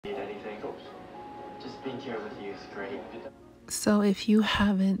Just being here with you is great. So if you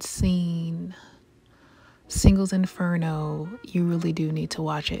haven't seen Singles Inferno, you really do need to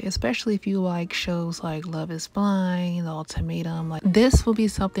watch it, especially if you like shows like Love is Blind, The Ultimatum. Like, this will be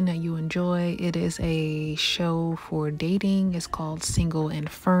something that you enjoy. It is a show for dating. It's called Single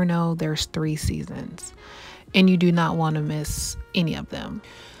Inferno. There's 3 seasons, and you do not want to miss any of them.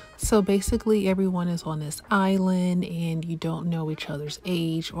 So basically, everyone is on this island and you don't know each other's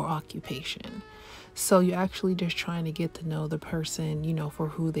age or occupation. So you're actually just trying to get to know the person, for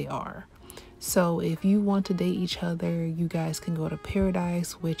who they are. So if you want to date each other, you guys can go to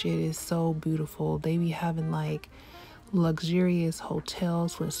Paradise, which it is so beautiful. They be having like luxurious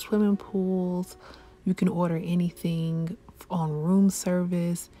hotels with swimming pools. You can order anything on room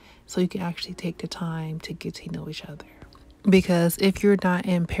service, so you can actually take the time to get to know each other. Because if you're not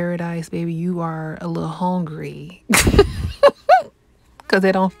in Paradise, baby, you are a little hungry. Because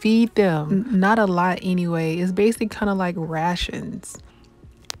they don't feed them. Not a lot anyway. It's basically kind of like rations.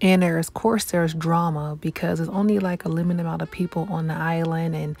 And there's drama because there's only like a limited amount of people on the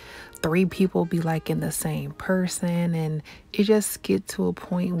island, and 3 people be like in the same person, and it just gets to a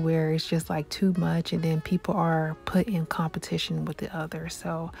point where it's just like too much, and then people are put in competition with the other.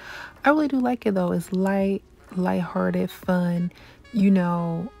 So I really do like it though. It's lighthearted, fun.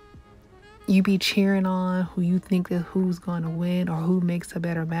 You be cheering on who you think that who's going to win or who makes a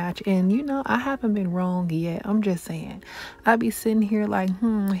better match. And I haven't been wrong yet. I'm just saying. I be sitting here like,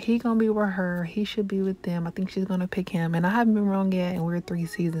 he gonna be with her. He should be with them. I think she's gonna pick him. And I haven't been wrong yet, and we're 3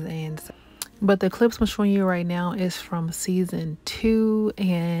 seasons in. But the clips I'm showing you right now is from season 2,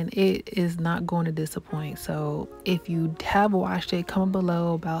 and it is not going to disappoint. So if you have watched it, comment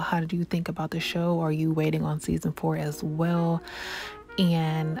below about how did you think about the show. Are you waiting on season 4 as well?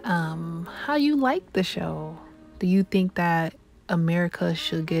 And how you like the show. Do you think that America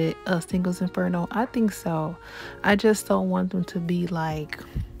should get a Singles Inferno? I think so. I just don't want them to be like,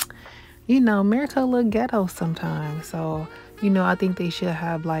 America look ghetto sometimes. So, I think they should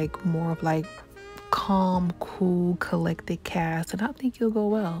have like more of like calm, cool, collected cast, and I think it'll go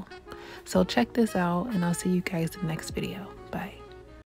well. So check this out, and I'll see you guys in the next video. Bye.